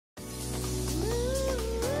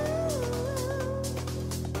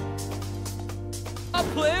Top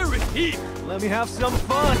player is here. Let me have some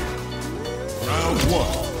fun. Round 1.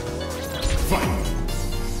 Fight.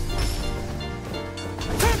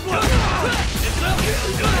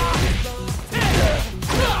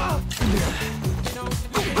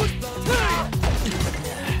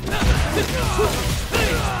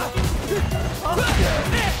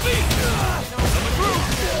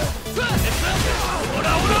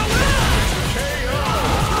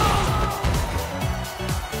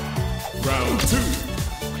 Round 2.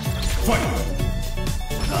 Fight.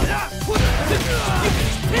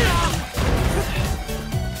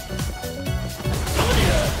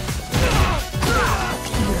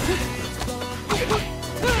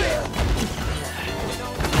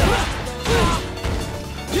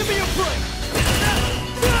 Give me a break!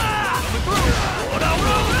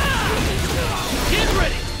 Get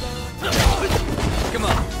ready! Come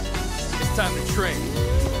on, it's time to train.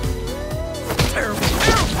 Terrible!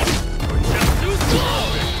 We're just too slow!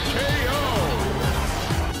 KO.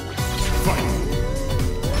 Fight.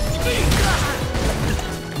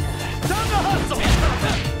 Time to hustle!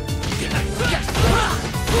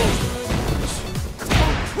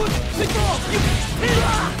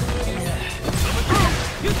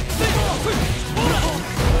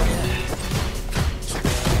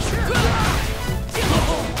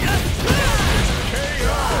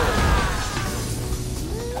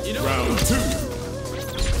 Round 2.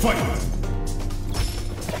 Fight.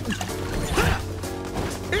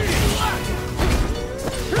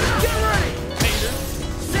 Get ready! Hater!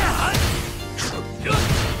 Stand still!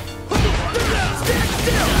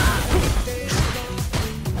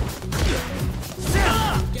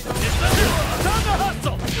 Time to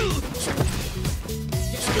hustle!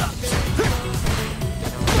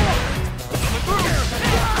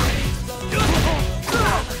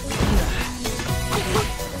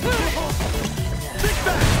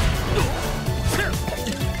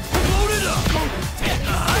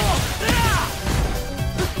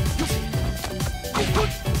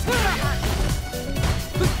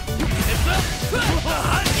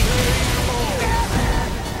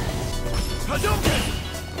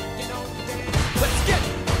 Let's get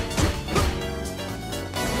it!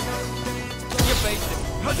 You faced it.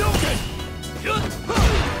 Hadouken! Go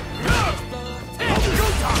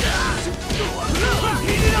time!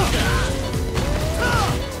 Heat it up!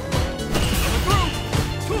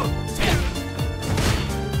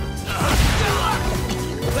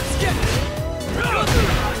 Let's get it!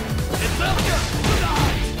 It's up!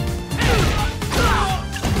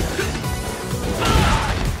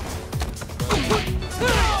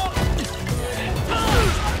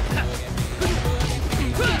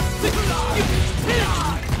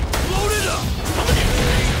 Load it up!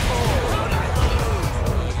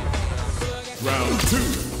 Round 2.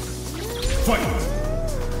 Fight.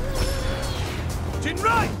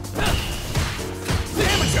 Jinrai!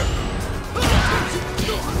 Amateur!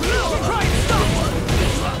 Try and stop!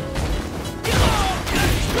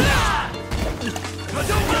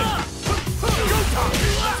 Hadouken! Go time!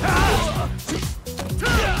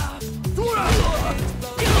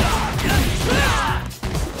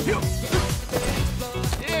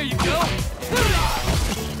 There you go!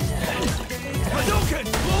 Hadouken!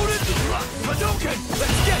 Loaded! Hadouken!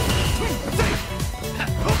 Let's get it!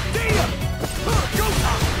 Dia! Go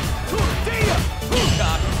time! Dia!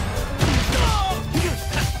 Copy!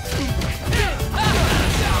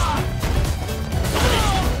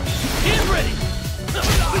 Get ready!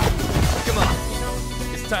 Come on!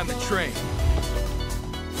 It's time to train.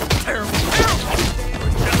 Terrible! Terrible!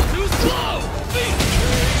 We're just too slow!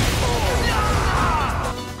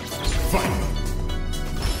 Fight.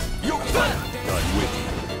 You got Done with you.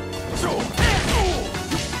 so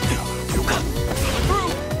you got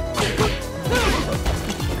through.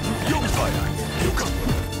 You fire. You got.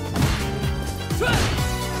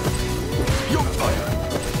 You fire.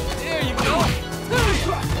 There you go.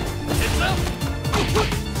 It's up.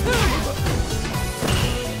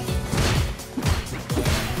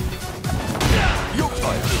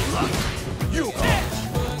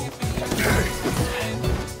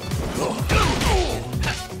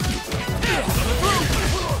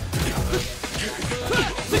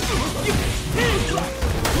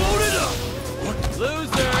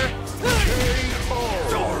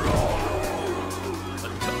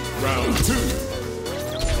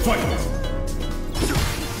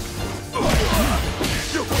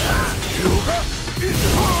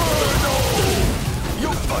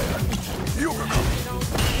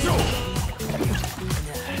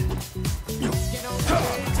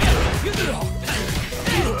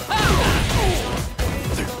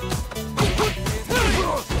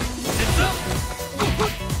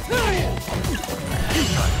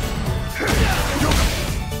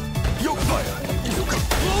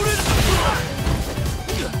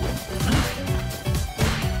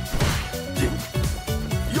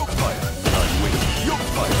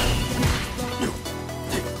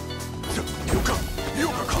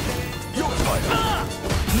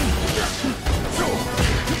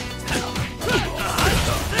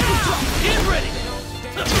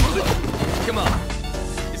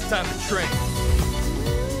 time to train.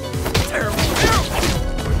 Terrible.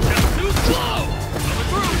 Too slow!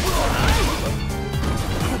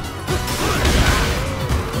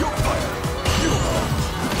 Your fire!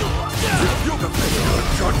 Your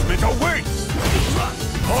judgment awaits!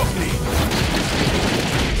 Help me!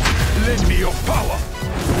 Lend me your power!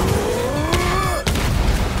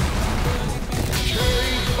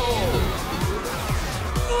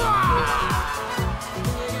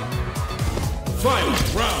 Final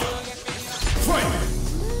round. Fight!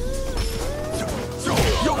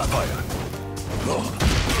 Your fire!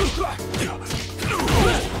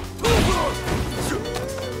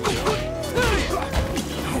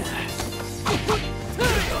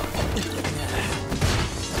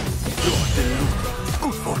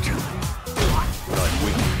 Good fortune. I'm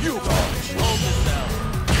with you. Hold this down.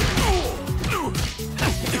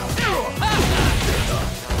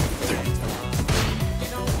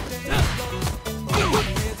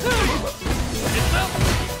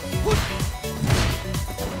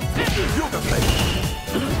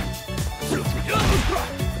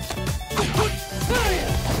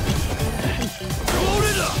 Load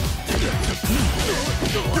it up.